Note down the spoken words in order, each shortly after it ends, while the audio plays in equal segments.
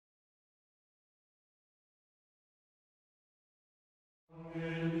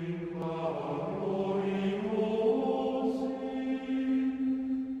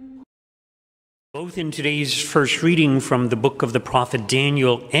Both in today's first reading from the book of the prophet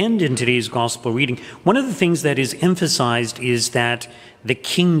Daniel and in today's gospel reading, one of the things that is emphasized is that the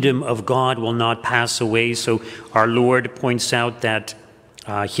kingdom of God will not pass away. So our Lord points out that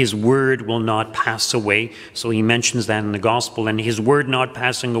his word will not pass away. So he mentions that in the gospel, and his word not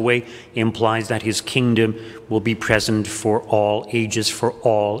passing away implies that his kingdom will be present for all ages, for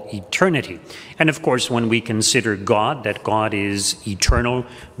all eternity. And of course, when we consider God, that God is eternal,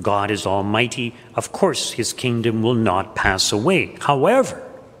 God is almighty, of course his kingdom will not pass away. However,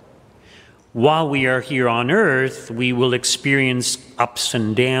 while we are here on earth, we will experience ups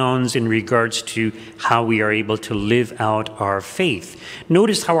and downs in regards to how we are able to live out our faith.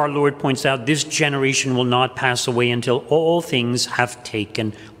 Notice how our Lord points out this generation will not pass away until all things have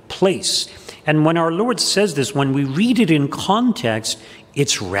taken place. And when our Lord says this, when we read it in context,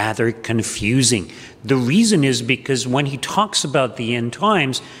 it's rather confusing. The reason is because when he talks about the end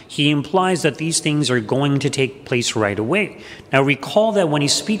times, he implies that these things are going to take place right away. Now recall that when he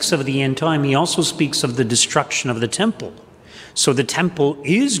speaks of the end time, he also speaks of the destruction of the temple. So the temple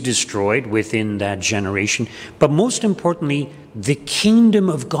is destroyed within that generation, but most importantly, the kingdom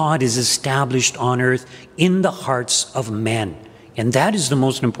of God is established on earth in the hearts of men. And that is the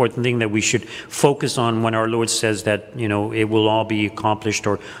most important thing that we should focus on when our Lord says that, you know, it will all be accomplished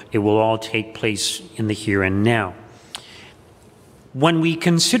or it will all take place in the here and now. When we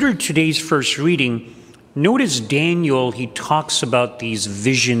consider today's first reading, notice Daniel, he talks about these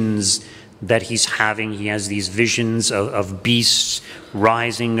visions that he's having. He has these visions of beasts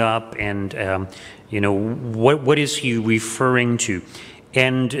rising up and, you know, what is he referring to?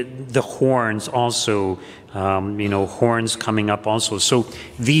 And the horns also, you know, horns coming up also. So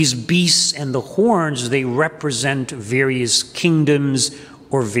these beasts and the horns, they represent various kingdoms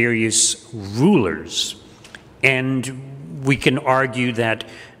or various rulers. And we can argue that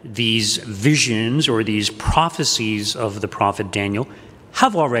these visions or these prophecies of the prophet Daniel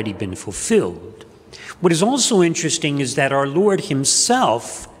have already been fulfilled. What is also interesting is that our Lord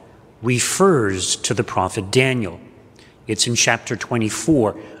himself refers to the prophet Daniel. It's in chapter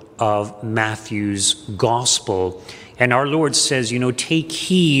 24 of Matthew's gospel. And our Lord says, you know, take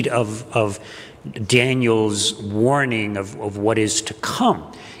heed of Daniel's warning of what is to come.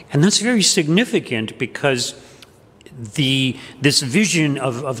 And that's very significant because this vision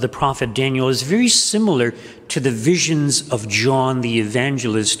of the prophet Daniel is very similar to the visions of John the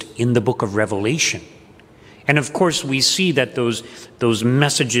Evangelist in the book of Revelation. And of course, we see that those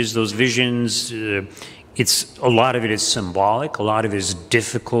messages, those visions, a lot of it is symbolic, a lot of it is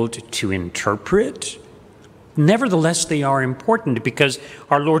difficult to interpret. Nevertheless, they are important because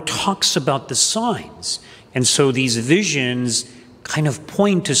our Lord talks about the signs. And so these visions kind of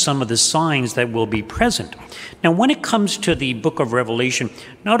point to some of the signs that will be present. Now, when it comes to the book of Revelation,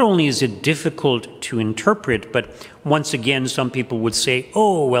 not only is it difficult to interpret, but once again, some people would say,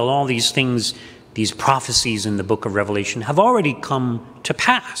 oh, well, all these things, these prophecies in the book of Revelation have already come to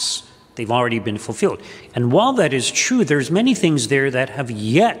pass. They've already been fulfilled. And while that is true, there's many things there that have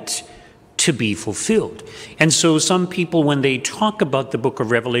yet to be fulfilled. And so some people, when they talk about the book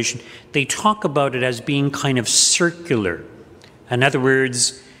of Revelation, they talk about it as being kind of circular. In other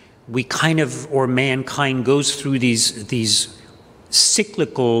words, we kind of, or mankind goes through these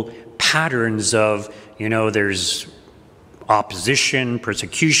cyclical patterns of, you know, there's opposition,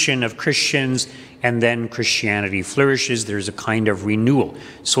 persecution of Christians, and then Christianity flourishes. There's a kind of renewal.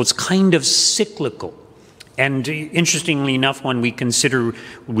 So it's kind of cyclical. And interestingly enough, when we consider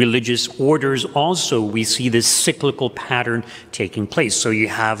religious orders also, we see this cyclical pattern taking place. So you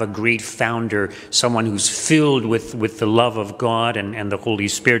have a great founder, someone who's filled with the love of God and the Holy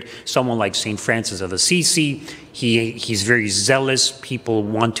Spirit, someone like St. Francis of Assisi. He's very zealous. People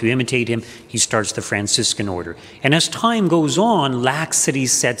want to imitate him. He starts the Franciscan order. And as time goes on, laxity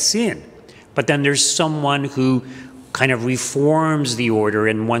sets in. But then there's someone who kind of reforms the order,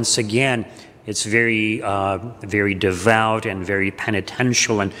 and once again, it's very devout and very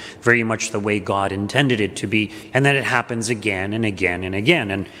penitential and very much the way God intended it to be. And then it happens again and again and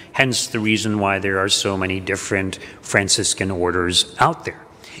again. And hence the reason why there are so many different Franciscan orders out there.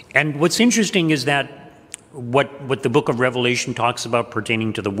 And what's interesting is that what the book of Revelation talks about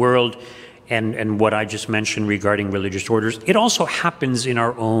pertaining to the world and what I just mentioned regarding religious orders, it also happens in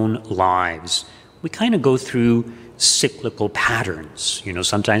our own lives. We kind of go through cyclical patterns. You know,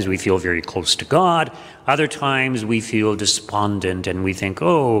 sometimes we feel very close to God. Other times we feel despondent and we think,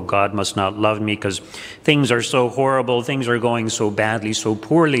 oh, God must not love me because things are so horrible, things are going so badly, so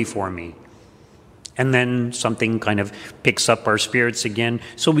poorly for me. And then something kind of picks up our spirits again.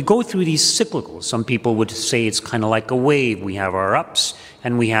 So we go through these cyclicals. Some people would say it's kind of like a wave. We have our ups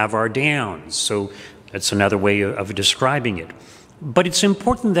and we have our downs. So that's another way of describing it. But it's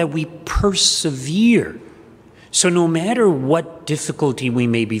important that we persevere. So no matter what difficulty we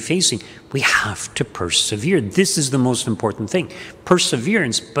may be facing, we have to persevere. This is the most important thing.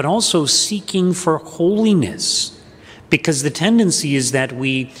 Perseverance, but also seeking for holiness. Because the tendency is that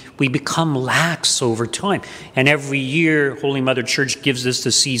we become lax over time. And every year, Holy Mother Church gives us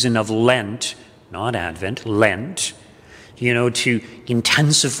the season of Lent, not Advent, Lent, to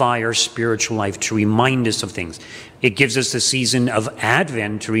intensify our spiritual life, to remind us of things. It gives us the season of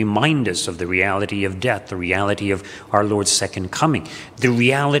Advent to remind us of the reality of death, the reality of our Lord's second coming, the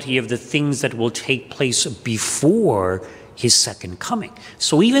reality of the things that will take place before his second coming.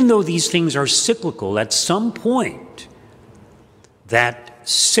 So even though these things are cyclical, at some point, that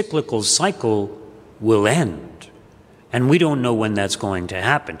cyclical cycle will end. And we don't know when that's going to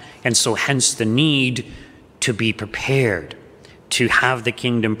happen. And so hence the need to be prepared, to have the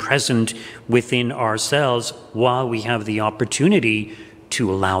kingdom present within ourselves while we have the opportunity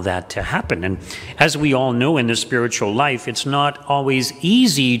to allow that to happen. And as we all know in the spiritual life, it's not always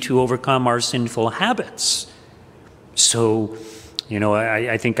easy to overcome our sinful habits. So,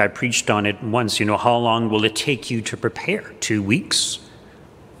 I think I preached on it once, how long will it take you to prepare? 2 weeks?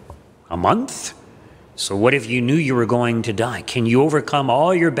 A month? So what if you knew you were going to die? Can you overcome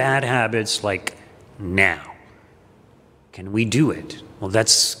all your bad habits like now? Can we do it? Well,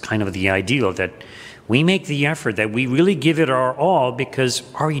 that's kind of the ideal, that we make the effort, that we really give it our all, because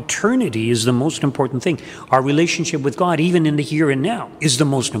our eternity is the most important thing. Our relationship with God, even in the here and now, is the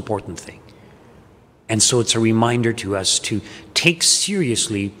most important thing. And so it's a reminder to us to take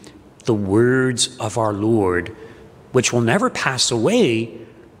seriously the words of our Lord, which will never pass away,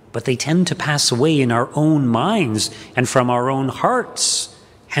 but they tend to pass away in our own minds and from our own hearts.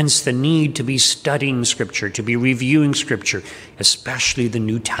 Hence the need to be studying Scripture, to be reviewing Scripture, especially the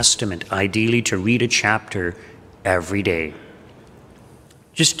New Testament, ideally to read a chapter every day.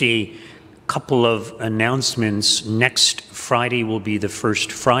 Just a couple of announcements. Next Friday will be the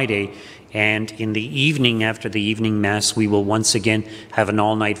first Friday, and in the evening, after the evening Mass, we will once again have an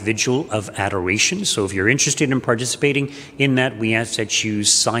all-night vigil of adoration. So if you're interested in participating in that, we ask that you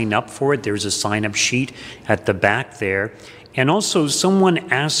sign up for it. There's a sign-up sheet at the back there. And also,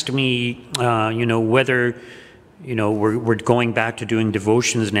 someone asked me, whether, we're going back to doing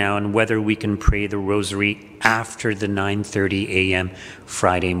devotions now, and whether we can pray the Rosary after the 9:30 a.m.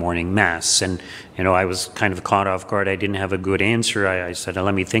 Friday morning Mass. And, I was kind of caught off guard. I didn't have a good answer. I said,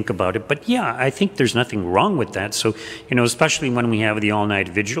 let me think about it. But yeah, I think there's nothing wrong with that. So, especially when we have the all-night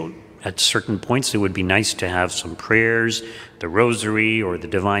vigil, at certain points it would be nice to have some prayers, the Rosary or the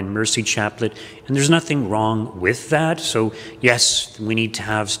Divine Mercy Chaplet, and there's nothing wrong with that. So yes, we need to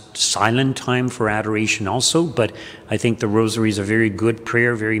have silent time for adoration also, but I think the Rosary is a very good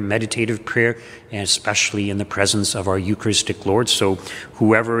prayer, very meditative prayer, and especially in the presence of our Eucharistic Lord. So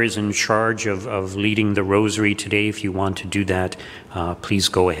whoever is in charge of leading the Rosary today, if you want to do that, please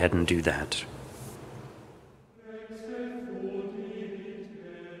go ahead and do that.